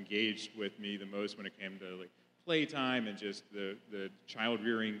that was engaged with me the most when it came to like playtime and just the child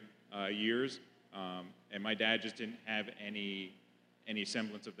rearing years. And my dad just didn't have any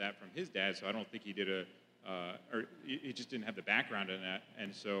semblance of that from his dad. So I don't think he did or he just didn't have the background in that.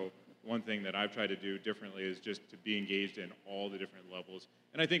 And so one thing that I've tried to do differently is just to be engaged in all the different levels.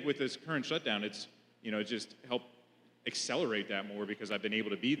 And I think with this current shutdown, it's just helped accelerate that more because I've been able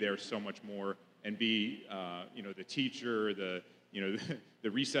to be there so much more and be the teacher, the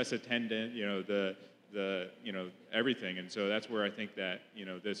recess attendant, the everything. And so that's where I think that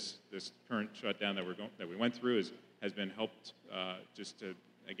this current shutdown that we went through has been helped just to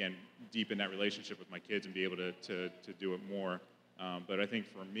again deepen that relationship with my kids and be able to do it more. But I think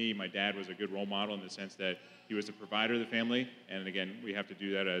for me, my dad was a good role model in the sense that he was the provider of the family. And again, we have to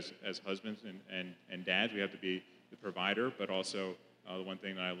do that as husbands and dads. We have to be the provider, but also the one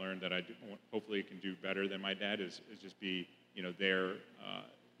thing that I learned that I hopefully can do better than my dad is just be there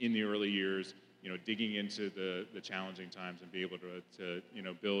in the early years, digging into the challenging times and be able to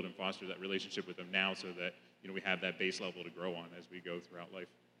build and foster that relationship with them now so that, we have that base level to grow on as we go throughout life.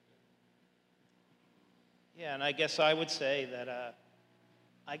 Yeah, and I guess I would say that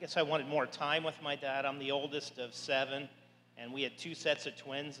I guess I wanted more time with my dad. I'm the oldest of 7, and we had 2 sets of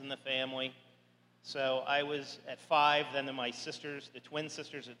twins in the family. So I was at 5, then my sisters, the twin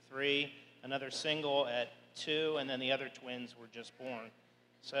sisters at 3, another single at 2, and then the other twins were just born.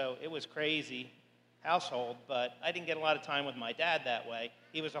 So it was crazy household, but I didn't get a lot of time with my dad that way.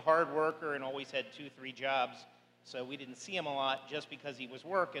 He was a hard worker and always had 2, 3 jobs, so we didn't see him a lot just because he was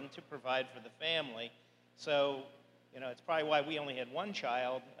working to provide for the family. So, it's probably why we only had 1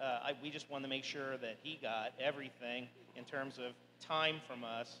 child. We just wanted to make sure that he got everything in terms of time from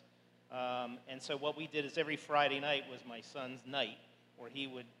us. And so what we did is every Friday night was my son's night, where he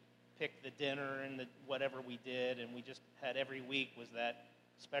would pick the dinner and whatever we did, and we just had every week was that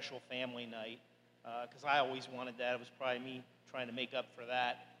special family night. Because I always wanted that. It was probably me trying to make up for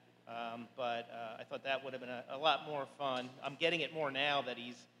that. But I thought that would have been a lot more fun. I'm getting it more now that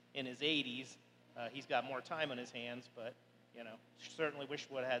he's in his 80s. He's got more time on his hands, but, certainly wish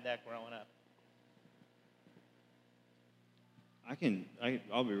we would have had that growing up.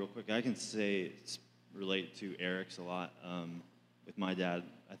 I'll be real quick. I can say relate to Eric's a lot. With my dad,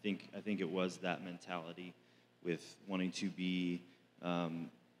 I think it was that mentality with wanting to be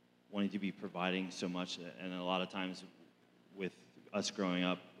providing so much, and a lot of times with us growing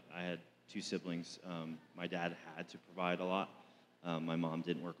up, I had 2 siblings. My dad had to provide a lot. My mom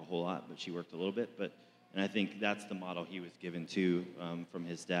didn't work a whole lot, but she worked a little bit. And I think that's the model he was given to from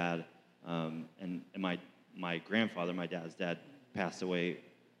his dad. And my grandfather, my dad's dad, passed away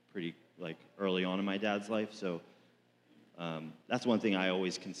pretty early on in my dad's life. So that's one thing I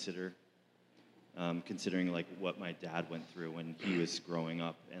always consider. Considering what my dad went through when he was growing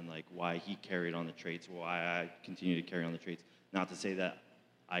up and why he carried on the traits, why I continue to carry on the traits. Not to say that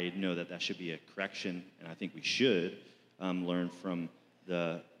I know that should be a correction, and I think we should learn from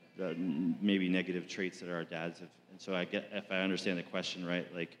the maybe negative traits that our dads have. And so if I understand the question right,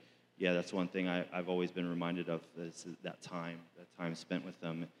 yeah, that's one thing I've always been reminded of, is that time spent with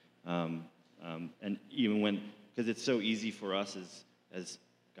them. And even because it's so easy for us as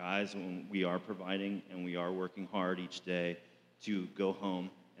guys, when we are providing and we are working hard each day, to go home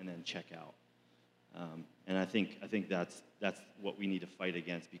and then check out. And I think that's what we need to fight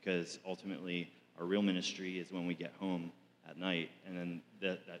against, because ultimately our real ministry is when we get home at night, and then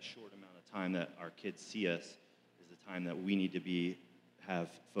that short amount of time that our kids see us is the time that we need to have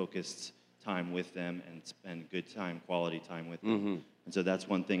focused time with them and spend good time, quality time with them. Mm-hmm. And so that's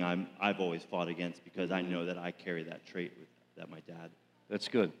one thing I've always fought against, because I know that I carry that trait that my dad. That's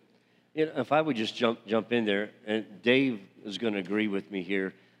good. If I would just jump in there, and Dave is going to agree with me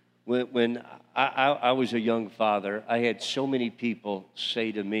here. When I was a young father, I had so many people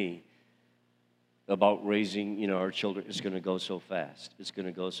say to me about raising, our children, it's going to go so fast. It's going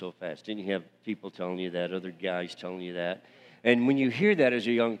to go so fast. And you have people telling you that, other guys telling you that. And when you hear that as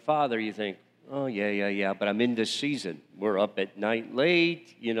a young father, you think, oh, yeah, but I'm in this season. We're up at night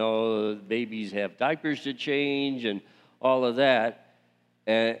late, babies have diapers to change and all of that.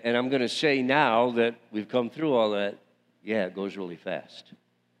 And I'm going to say now that we've come through all that, yeah, it goes really fast.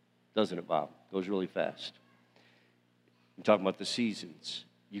 Doesn't it, Bob? It goes really fast. I'm talking about the seasons.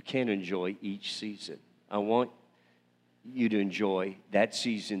 You can't enjoy each season. I want you to enjoy that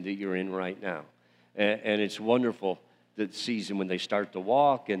season that you're in right now. And it's wonderful, the season when they start to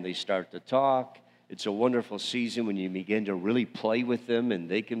walk and they start to talk. It's a wonderful season when you begin to really play with them and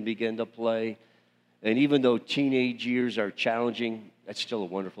they can begin to play. And even though teenage years are challenging, that's still a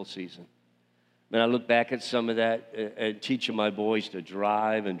wonderful season. And I look back at some of that and teaching my boys to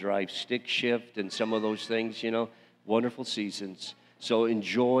drive and drive stick shift and some of those things, wonderful seasons. So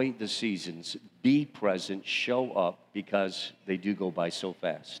enjoy the seasons. Be present, show up, because they do go by so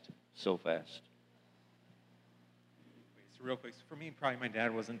fast, so fast. So real quick, for me, probably my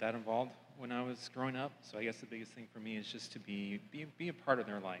dad wasn't that involved when I was growing up. So I guess the biggest thing for me is just to be a part of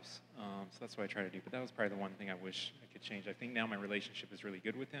their lives. So that's what I try to do. But that was probably the one thing I wish I could change. I think now my relationship is really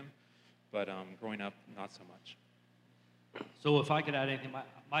good with him, but growing up, not so much. So if I could add anything,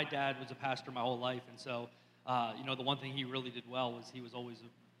 my dad was a pastor my whole life, and so the one thing he really did well was he was always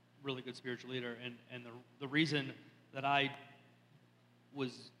a really good spiritual leader, and the reason that I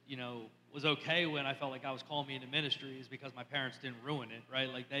was okay when I felt like God was calling me into ministry is because my parents didn't ruin it, right?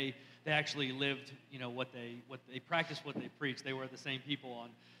 Like they actually lived, what they practiced, what they preached. They were the same people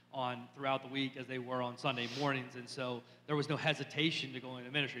on throughout the week as they were on Sunday mornings, and so there was no hesitation to go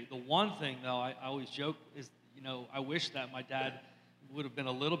into ministry. The one thing, though, I always joke is, I wish that my dad would have been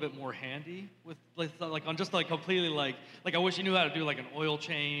a little bit more handy with like on just like completely like I wish you knew how to do like an oil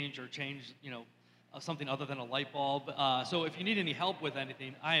change or change, something other than a light bulb. So if you need any help with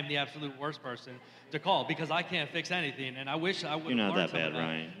anything, I am the absolute worst person to call because I can't fix anything. And I wish I would have You're not learned that bad, some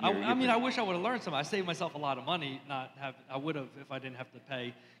of Ryan. I mean, I wish I would have learned some. I saved myself a lot of money. I would have if I didn't have to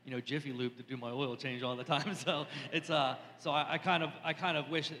pay, Jiffy Lube to do my oil change all the time. So it's so I kind of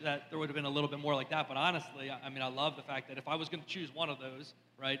wish that there would have been a little bit more like that. But honestly, I mean, I love the fact that if I was going to choose one of those,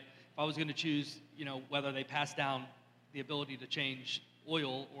 right? If I was going to choose, whether they pass down the ability to change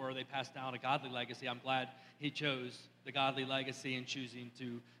oil or they pass down a godly legacy, I'm glad he chose the godly legacy and choosing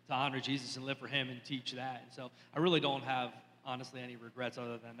to honor Jesus and live for him and teach that. And so I really don't have, honestly, any regrets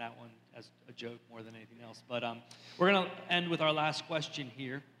other than that one as a joke more than anything else. But we're going to end with our last question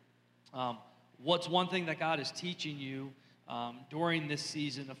here. What's one thing that God is teaching you during this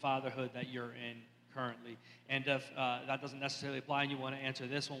season of fatherhood that you're in currently? And if that doesn't necessarily apply and you want to answer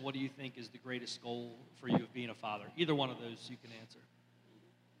this one, what do you think is the greatest goal for you of being a father? Either one of those you can answer.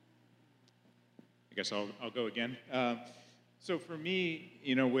 I guess I'll go again. So for me,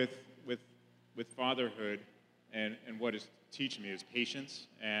 with fatherhood and what it's teaching me is patience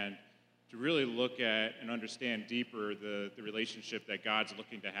and to really look at and understand deeper the relationship that God's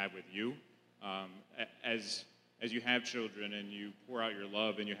looking to have with you. As you have children and you pour out your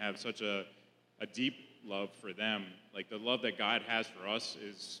love and you have such a deep love for them, like the love that God has for us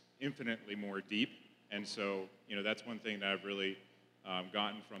is infinitely more deep. And so, that's one thing that I've really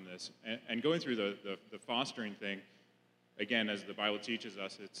gotten from this. And going through the fostering thing, again, as the Bible teaches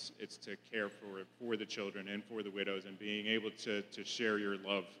us, it's to care for the children and for the widows and being able to share your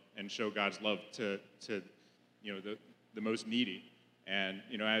love and show God's love to the most needy. And,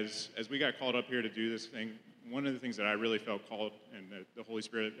 as we got called up here to do this thing, one of the things that I really felt called and the Holy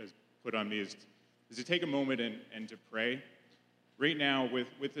Spirit has put on me is to take a moment and to pray. Right now,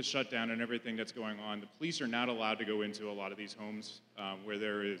 with the shutdown and everything that's going on, the police are not allowed to go into a lot of these homes where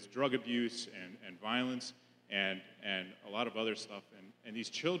there is drug abuse and violence and a lot of other stuff. And these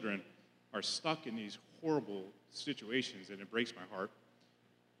children are stuck in these horrible situations, and it breaks my heart.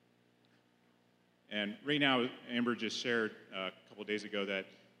 And right now, Amber just shared a couple days ago that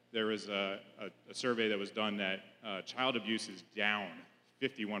there was a survey that was done that child abuse is down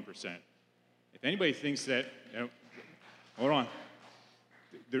 51%. If anybody thinks that, hold on.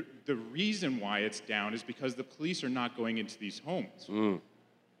 The reason why it's down is because the police are not going into these homes.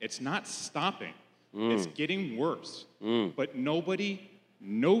 It's not stopping. It's getting worse. But nobody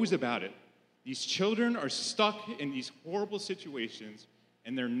knows about it. These children are stuck in these horrible situations,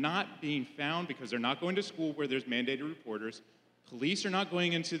 and they're not being found because they're not going to school where there's mandated reporters. Police are not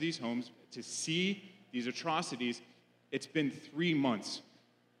going into these homes to see these atrocities. It's been 3 months.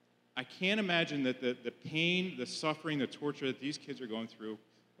 I can't imagine that the pain, the suffering, the torture that these kids are going through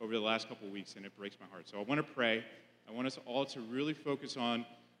over the last couple of weeks, and it breaks my heart. So I want to pray. I want us all to really focus on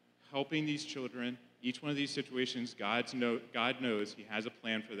helping these children. Each one of these situations, God knows He has a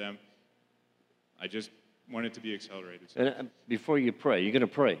plan for them. I just want it to be accelerated. So. And before you pray, you're going to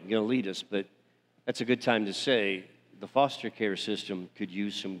pray, you're going to lead us, but that's a good time to say the foster care system could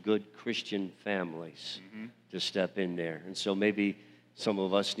use some good Christian families to step in there. And so maybe some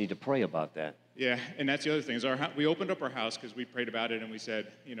of us need to pray about that. Yeah, and that's the other thing. Is we opened up our house because we prayed about it, and we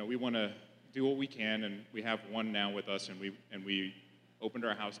said, we want to do what we can, and we have one now with us, and we opened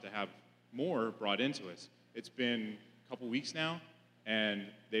our house to have more brought into us. It's been a couple weeks now, and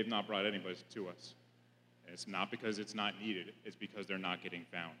they've not brought anybody to us. And it's not because it's not needed. It's because they're not getting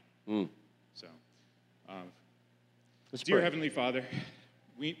found. So, dear pray. Heavenly Father,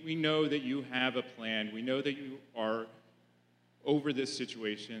 we know that you have a plan. We know that you are over this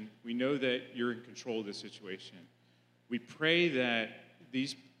situation. We know that you're in control of this situation. We pray that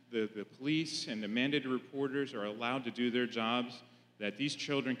the police and the mandated reporters are allowed to do their jobs, that these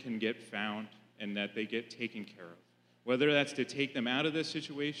children can get found and that they get taken care of. Whether that's to take them out of this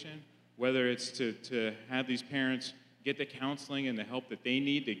situation, whether it's to have these parents get the counseling and the help that they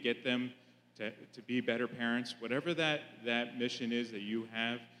need to get them to be better parents, whatever that mission is that you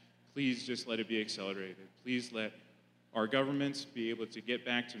have, please just let it be accelerated. Please let our governments be able to get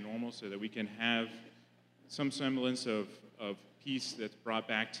back to normal so that we can have some semblance of peace that's brought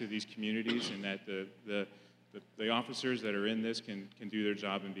back to these communities, and that the officers that are in this can do their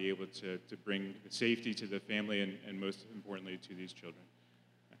job and be able to bring safety to the family and most importantly to these children.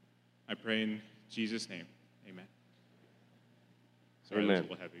 I pray in Jesus' name, amen. Sorry, Amen. that was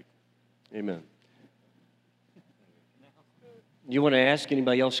a little heavy. Amen. You want to ask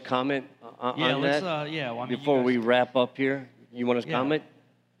anybody else comment on that? Before we wrap up here, you want to comment?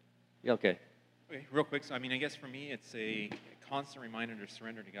 Yeah, okay. Okay, real quick. So, I guess for me, it's a constant reminder to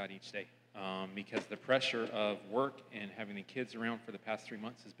surrender to God each day, because the pressure of work and having the kids around for the past 3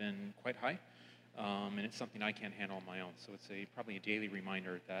 months has been quite high, and it's something I can't handle on my own. So it's probably a daily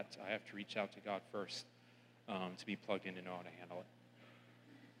reminder that I have to reach out to God first to be plugged in to know how to handle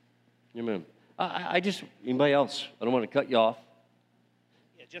it. Amen. I just, anybody else? I don't want to cut you off.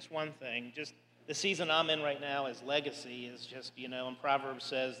 Yeah, just one thing. Just the season I'm in right now is legacy. Is just, and Proverbs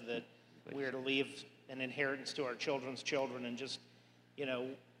says that we are to leave an inheritance to our children's children, and just,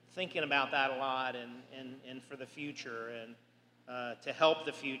 thinking about that a lot, and for the future, and to help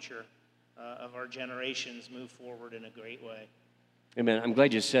the future of our generations move forward in a great way. Amen. I'm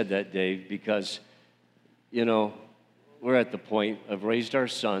glad you said that, Dave, because, we're at the point of raised our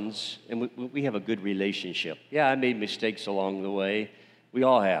sons, and we have a good relationship. Yeah, I made mistakes along the way. We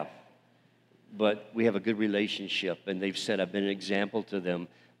all have. But we have a good relationship, and they've said I've been an example to them.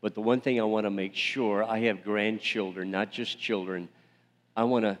 But the one thing I want to make sure, I have grandchildren, not just children. I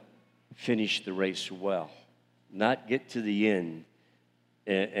want to finish the race well, not get to the end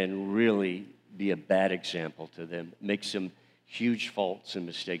and really be a bad example to them, make some huge faults and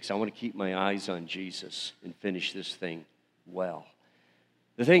mistakes. I want to keep my eyes on Jesus and finish this thing well.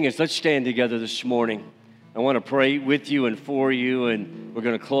 The thing is, let's stand together this morning. I want to pray with you and for you, and we're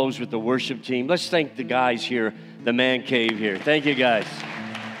going to close with the worship team. Let's thank the guys here, the man cave here. Thank you, guys.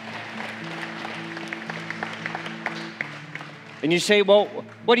 And you say, well,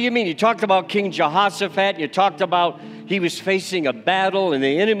 what do you mean? You talked about King Jehoshaphat. You talked about he was facing a battle and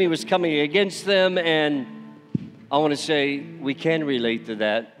the enemy was coming against them. And I want to say we can relate to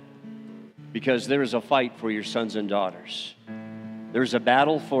that because there is a fight for your sons and daughters. There's a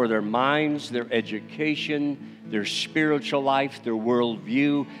battle for their minds, their education, their spiritual life, their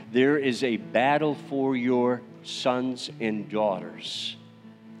worldview. There is a battle for your sons and daughters.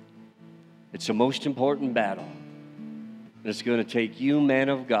 It's the most important battle. And it's going to take you, man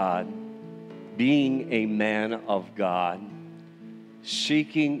of God, being a man of God,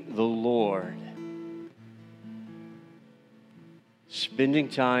 seeking the Lord, spending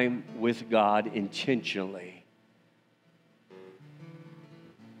time with God intentionally,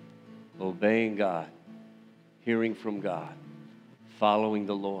 obeying God, hearing from God, following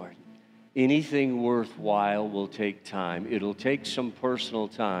the Lord. Anything worthwhile will take time. It'll take some personal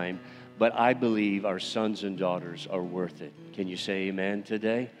time, but I believe our sons and daughters are worth it. Can you say amen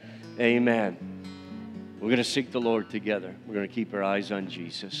today? Amen. We're going to seek the Lord together. We're going to keep our eyes on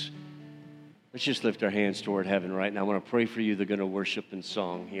Jesus. Let's just lift our hands toward heaven right now. I want to pray for you. They're going to worship in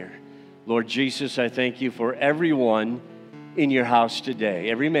song here. Lord Jesus, I thank you for everyone in your house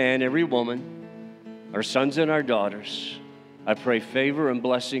today. Every man, every woman, our sons and our daughters. I pray favor and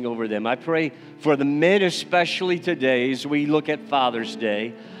blessing over them. I pray for the men especially today as we look at Father's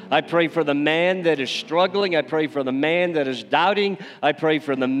Day. I pray for the man that is struggling. I pray for the man that is doubting. I pray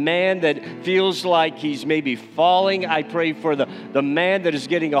for the man that feels like he's maybe falling. I pray for the man that is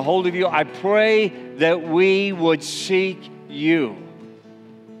getting a hold of you. I pray that we would seek you,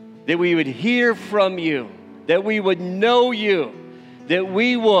 that we would hear from you, that we would know you, that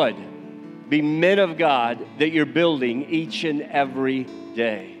we would be men of God that you're building each and every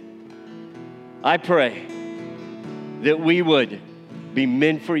day. I pray that we would be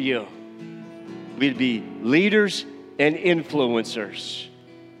men for you. We'd be leaders and influencers.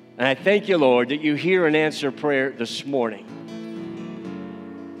 And I thank you, Lord, that you hear and answer prayer this morning.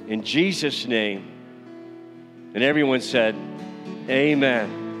 In Jesus' name. And everyone said,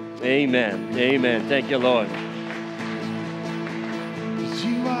 amen, amen, amen. Thank you, Lord.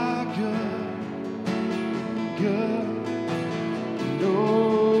 You are good, good.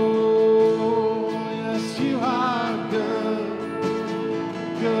 Oh, yes, you are good,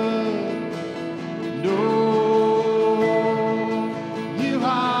 good. No, you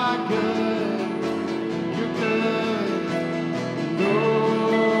are good, you're good. No,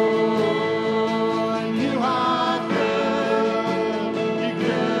 you are good, you're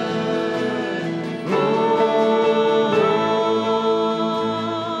good. Oh,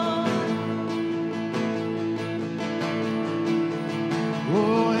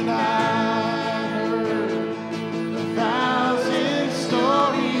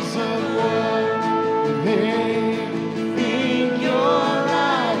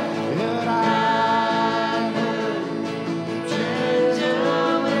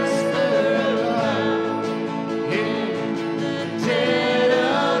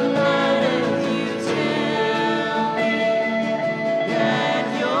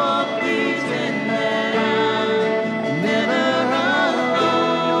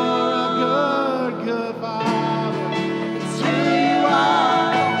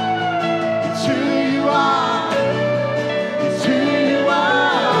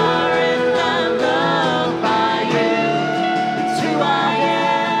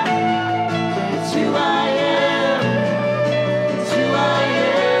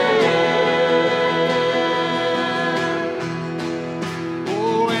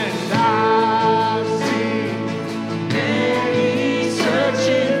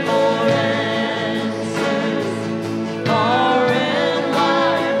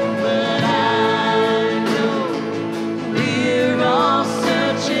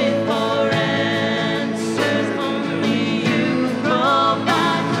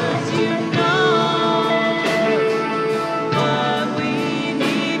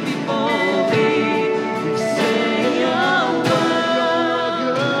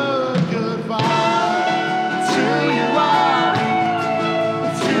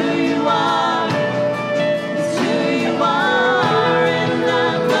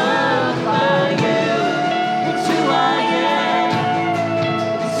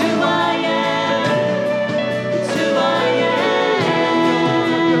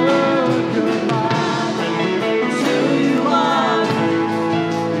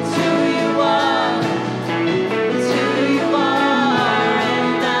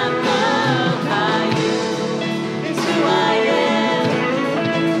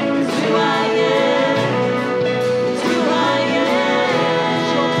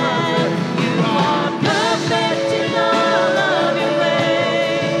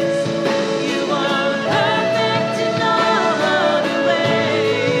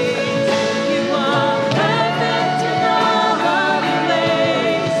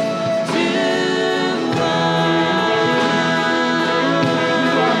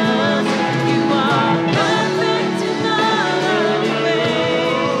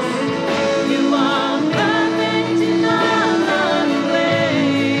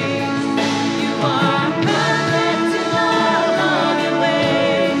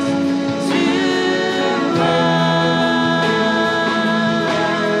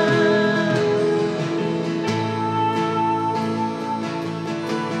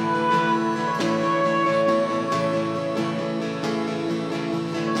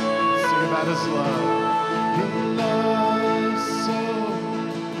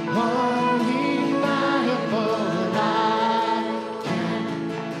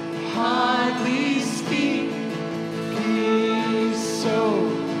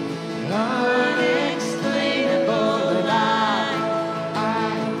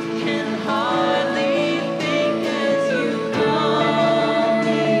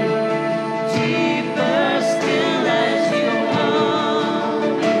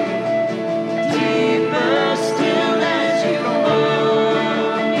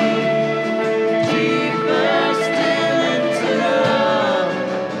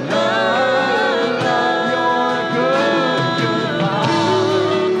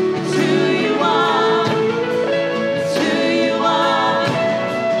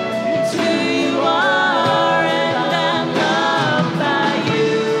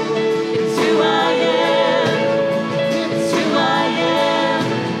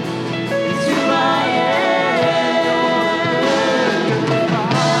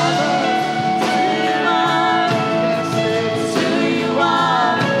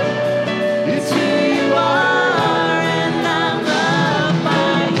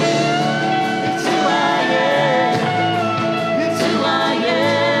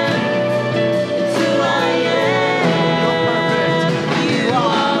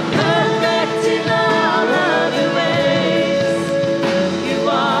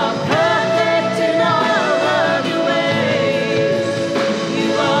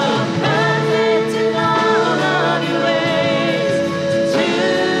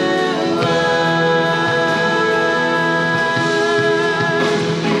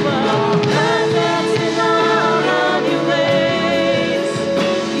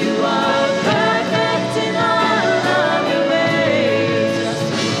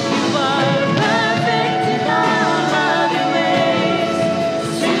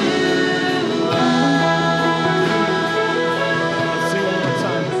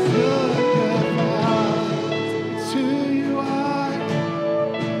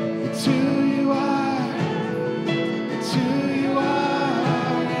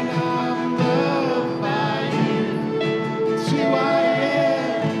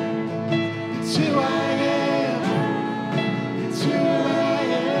 It's who I am. It's who I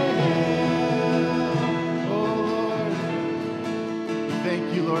am. Oh Lord,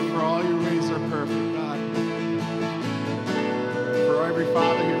 thank you, Lord, for all your ways are perfect, God. For every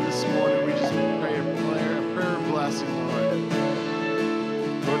father here this morning, we just pray a prayer of blessing, Lord.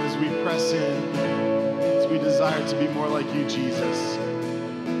 Lord, as we press in, as we desire to be more like you, Jesus.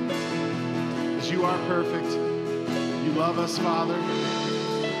 As you are perfect, you love us, Father,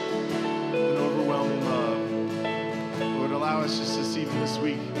 an overwhelming love. Lord, allow us just this even this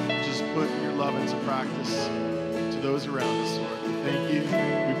week, just put your love into practice to those around us, Lord. We thank you,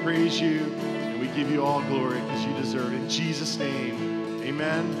 we praise you, and we give you all glory because you deserve it. In Jesus' name,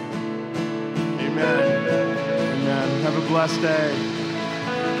 amen. Amen. Amen. Have a blessed day.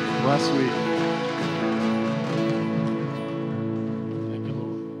 Blessed week.